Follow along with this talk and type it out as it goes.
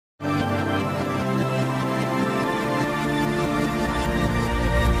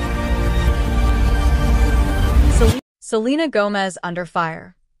Selena Gomez under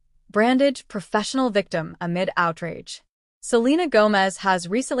fire. Branded professional victim amid outrage. Selena Gomez has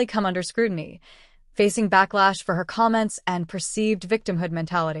recently come under scrutiny, facing backlash for her comments and perceived victimhood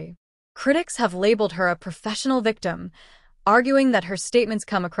mentality. Critics have labeled her a professional victim, arguing that her statements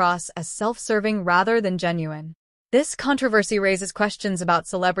come across as self-serving rather than genuine. This controversy raises questions about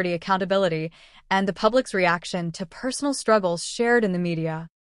celebrity accountability and the public's reaction to personal struggles shared in the media.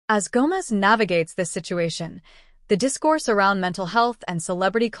 As Gomez navigates this situation, the discourse around mental health and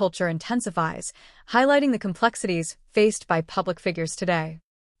celebrity culture intensifies, highlighting the complexities faced by public figures today.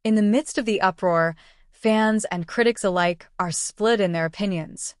 In the midst of the uproar, fans and critics alike are split in their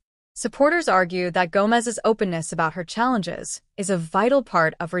opinions. Supporters argue that Gomez's openness about her challenges is a vital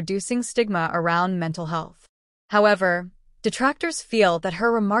part of reducing stigma around mental health. However, detractors feel that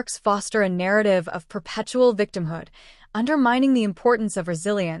her remarks foster a narrative of perpetual victimhood, undermining the importance of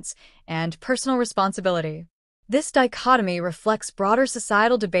resilience and personal responsibility. This dichotomy reflects broader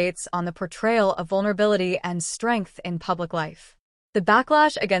societal debates on the portrayal of vulnerability and strength in public life. The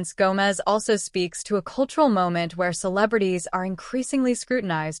backlash against Gomez also speaks to a cultural moment where celebrities are increasingly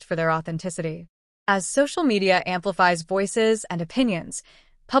scrutinized for their authenticity. As social media amplifies voices and opinions,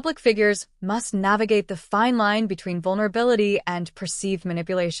 public figures must navigate the fine line between vulnerability and perceived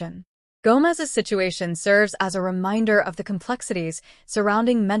manipulation. Gomez's situation serves as a reminder of the complexities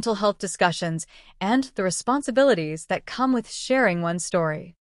surrounding mental health discussions and the responsibilities that come with sharing one's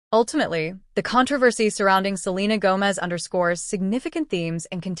story. Ultimately, the controversy surrounding Selena Gomez underscores significant themes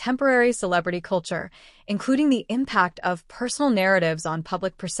in contemporary celebrity culture, including the impact of personal narratives on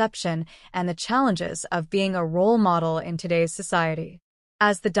public perception and the challenges of being a role model in today's society.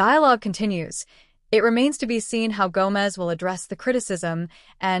 As the dialogue continues, it remains to be seen how Gomez will address the criticism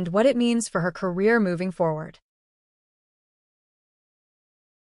and what it means for her career moving forward.